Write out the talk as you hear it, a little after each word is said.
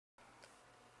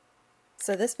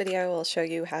So this video will show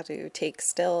you how to take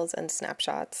stills and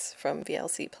snapshots from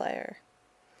VLC Player.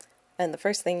 And the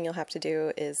first thing you'll have to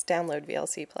do is download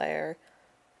VLC Player.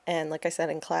 And like I said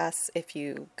in class, if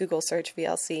you Google search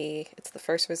VLC, it's the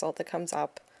first result that comes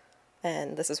up.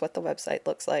 And this is what the website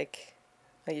looks like.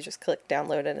 You just click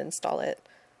download and install it.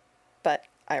 But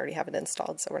I already have it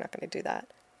installed, so we're not going to do that.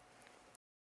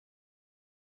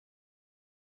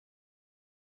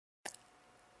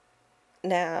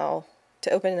 Now, to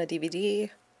open a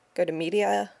DVD, go to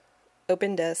Media,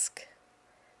 Open Disk,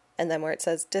 and then where it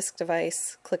says Disk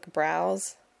Device, click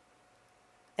Browse,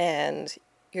 and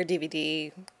your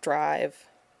DVD drive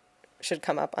should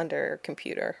come up under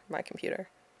Computer, My Computer.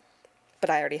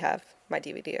 But I already have my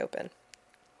DVD open.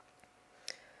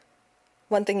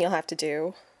 One thing you'll have to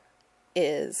do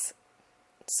is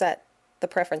set the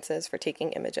preferences for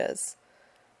taking images.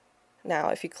 Now,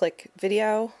 if you click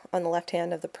Video on the left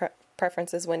hand of the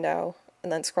Preferences window,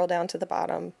 and then scroll down to the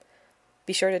bottom,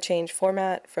 be sure to change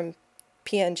format from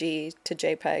PNG to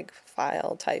JPEG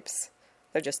file types.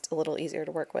 They're just a little easier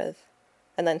to work with.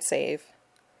 And then save.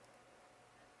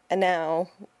 And now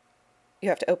you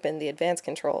have to open the advanced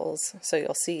controls, so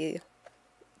you'll see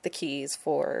the keys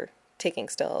for taking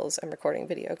stills and recording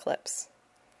video clips.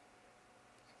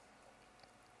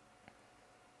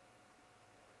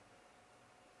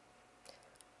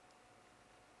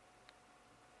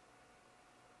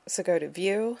 So go to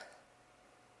View,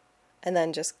 and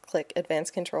then just click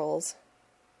Advanced Controls,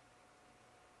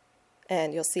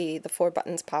 and you'll see the 4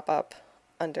 buttons pop up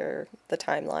under the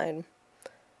timeline.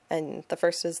 And the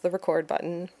first is the Record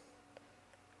button,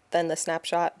 then the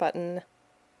Snapshot button,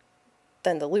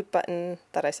 then the Loop button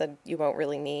that I said you won't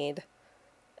really need,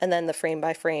 and then the Frame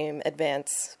by Frame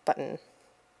Advance button.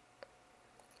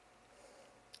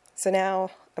 So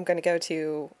now I'm going to go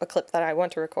to a clip that I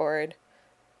want to record.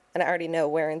 And I already know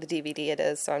where in the DVD it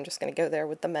is, so I'm just going to go there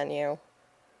with the menu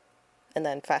and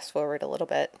then fast forward a little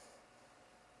bit.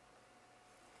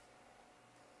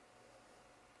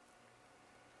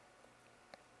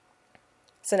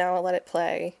 So now I'll let it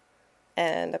play,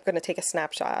 and I'm going to take a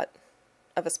snapshot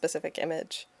of a specific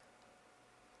image.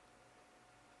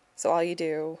 So all you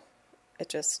do is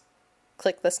just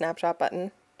click the snapshot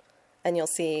button, and you'll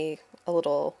see a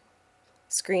little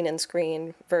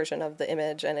screen version of the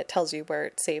image, and it tells you where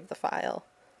it saved the file.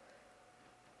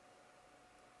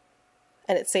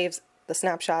 And it saves the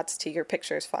snapshots to your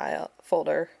pictures file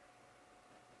folder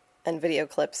and video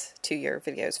clips to your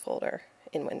videos folder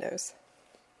in Windows.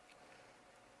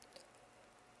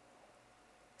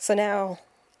 So now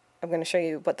I'm going to show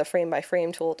you what the frame by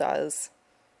frame tool does.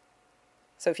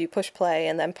 So if you push play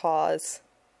and then pause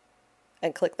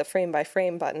and click the frame by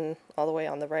frame button all the way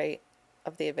on the right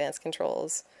of the advanced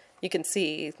controls, you can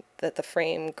see that the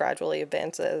frame gradually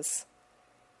advances,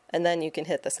 and then you can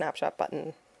hit the snapshot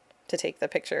button to take the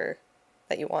picture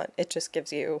that you want. It just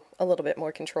gives you a little bit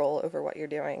more control over what you're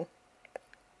doing.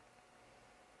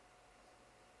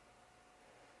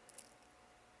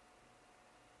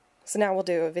 So now we'll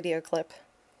do a video clip.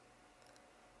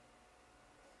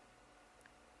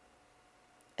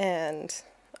 And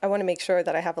I want to make sure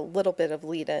that I have a little bit of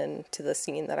lead-in to the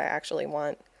scene that I actually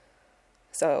want.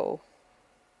 So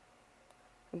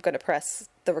I'm going to press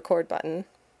the record button,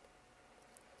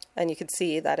 and you can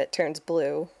see that it turns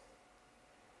blue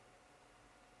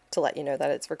to let you know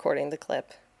that it's recording the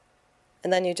clip.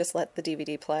 And then you just let the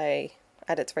DVD play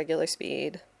at its regular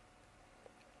speed.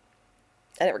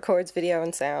 And it records video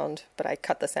and sound, but I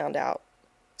cut the sound out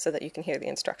so that you can hear the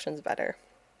instructions better.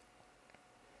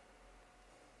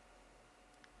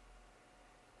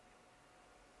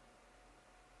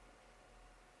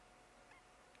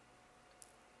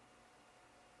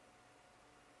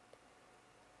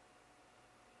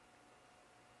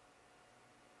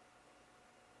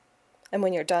 And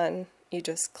when you're done, you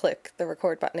just click the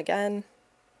record button again,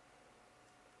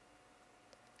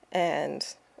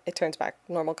 and it turns back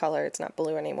normal color. It's not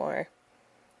blue anymore.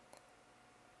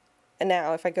 And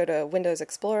now if I go to Windows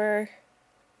Explorer,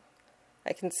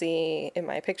 I can see in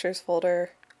my Pictures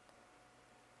folder,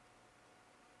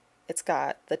 it's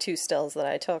got the 2 stills that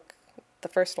I took, the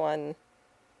first one,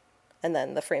 and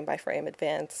then the frame by frame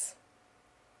advance.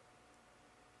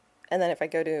 And then if I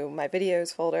go to my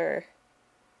Videos folder,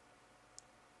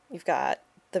 you've got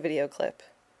the video clip,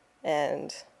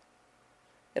 and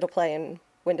it'll play in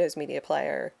Windows Media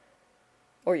Player,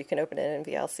 or you can open it in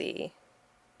VLC,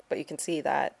 but you can see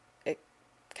that it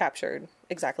captured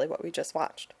exactly what we just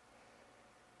watched.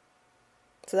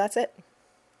 So that's it.